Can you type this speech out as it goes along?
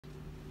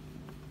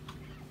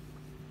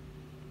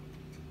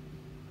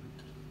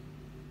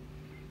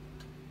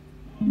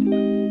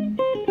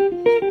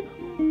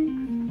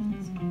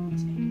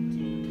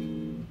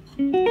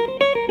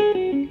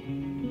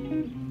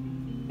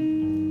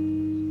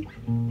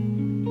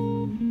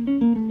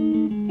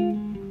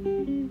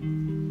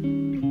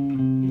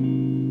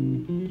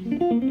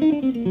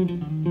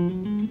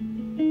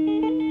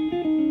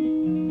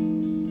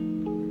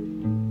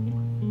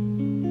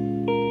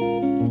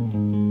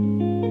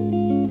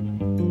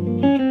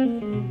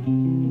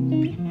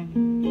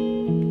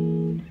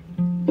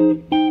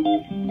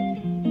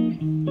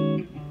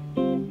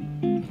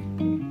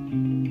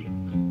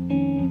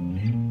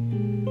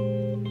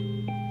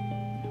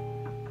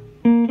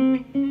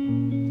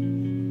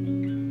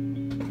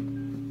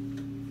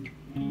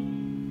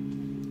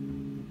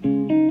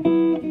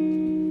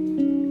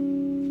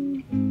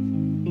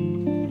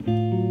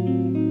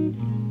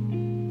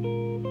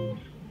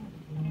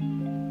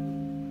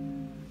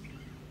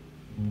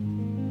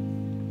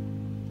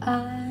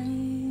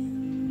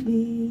I'll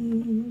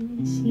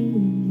be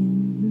seeing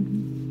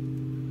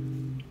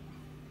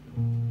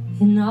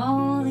you in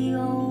all the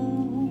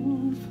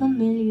old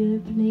familiar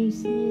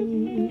places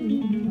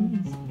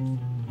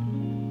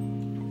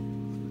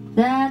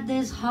that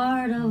this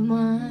heart of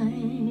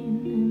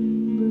mine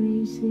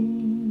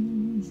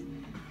embraces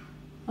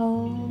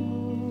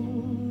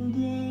all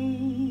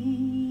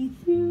day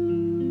through.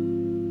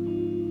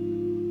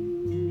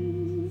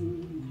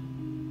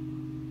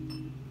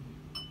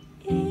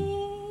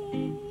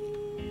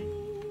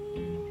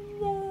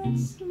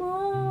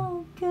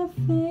 Small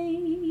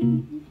cafe,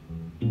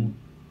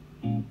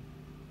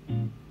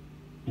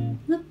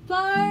 the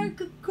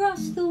park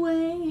across the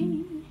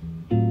way,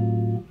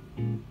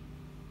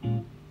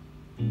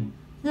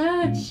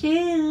 the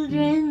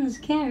children's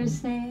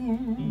carousel,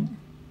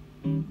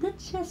 the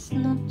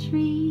chestnut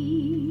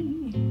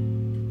tree,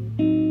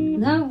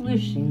 the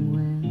wishing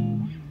well.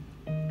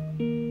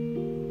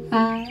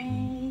 I'll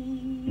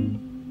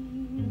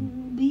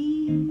be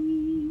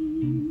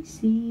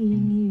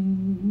seeing you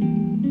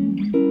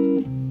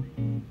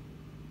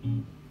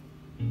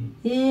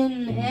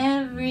in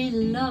every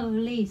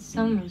lovely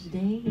summer's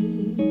day,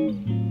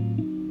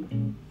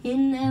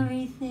 in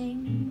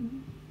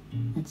everything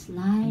that's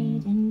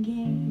light and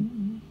gay.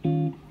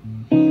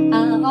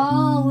 I'll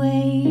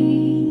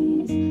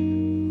always,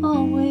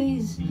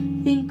 always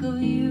think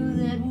of you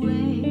that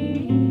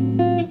way.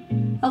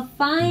 I'll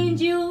find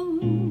you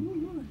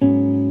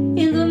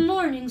in the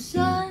morning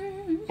sun,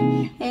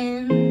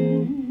 and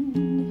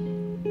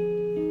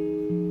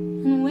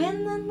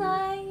when the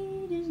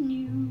night is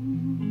new,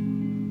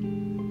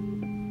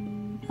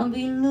 I'll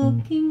be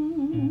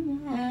looking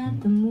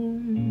at the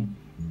moon,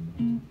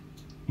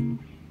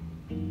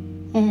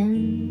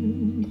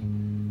 and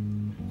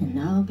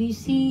I'll be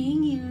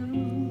seeing you,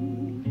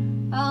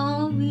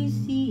 I'll be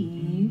seeing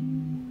you.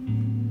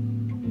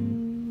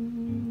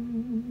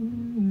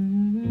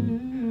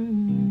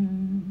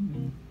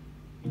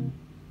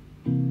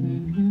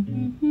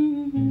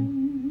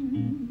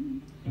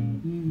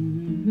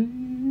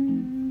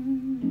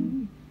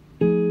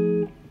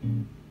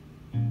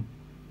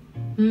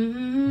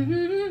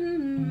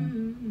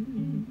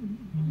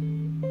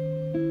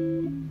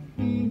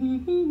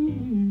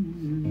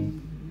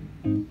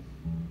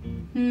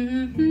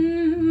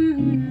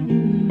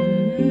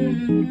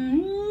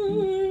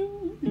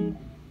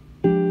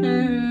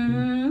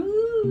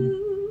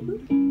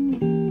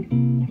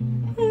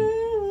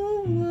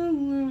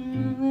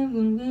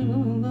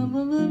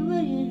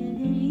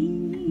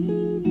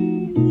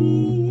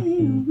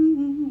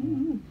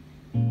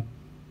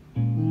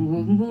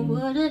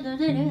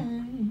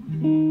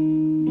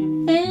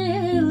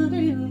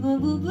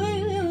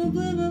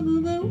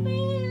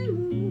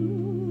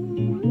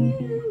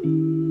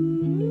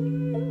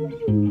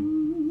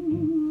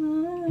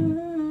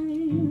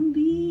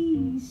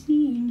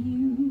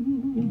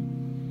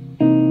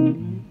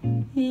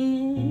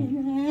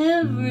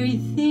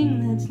 Everything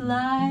that's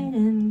light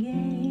and gay,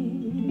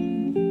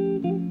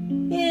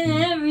 in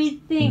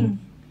everything,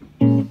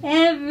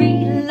 every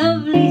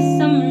lovely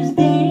summer's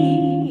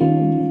day,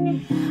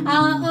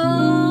 I'll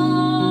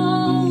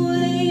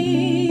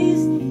always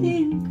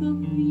think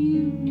of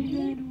you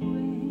that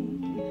way.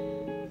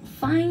 I'll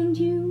find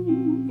you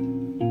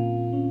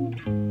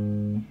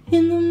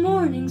in the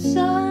morning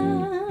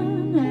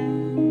sun,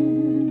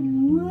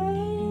 and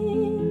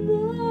when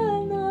the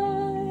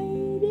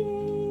night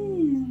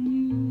is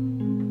new,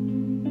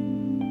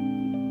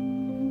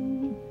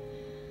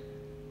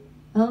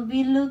 I'll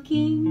be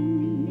looking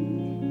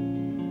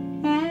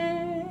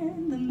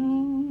at the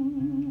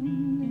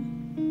moon,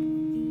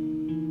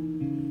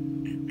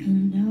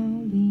 and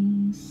I'll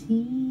be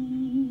seeing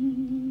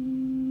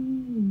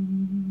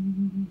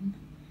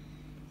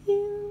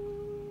you.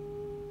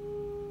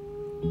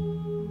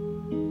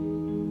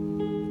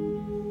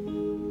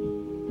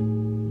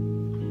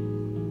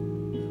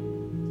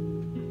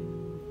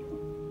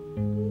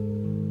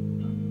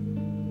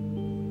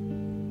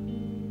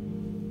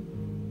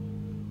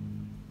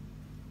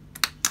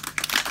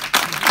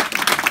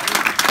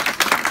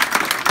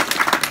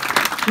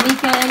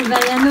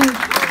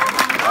 Valeanu.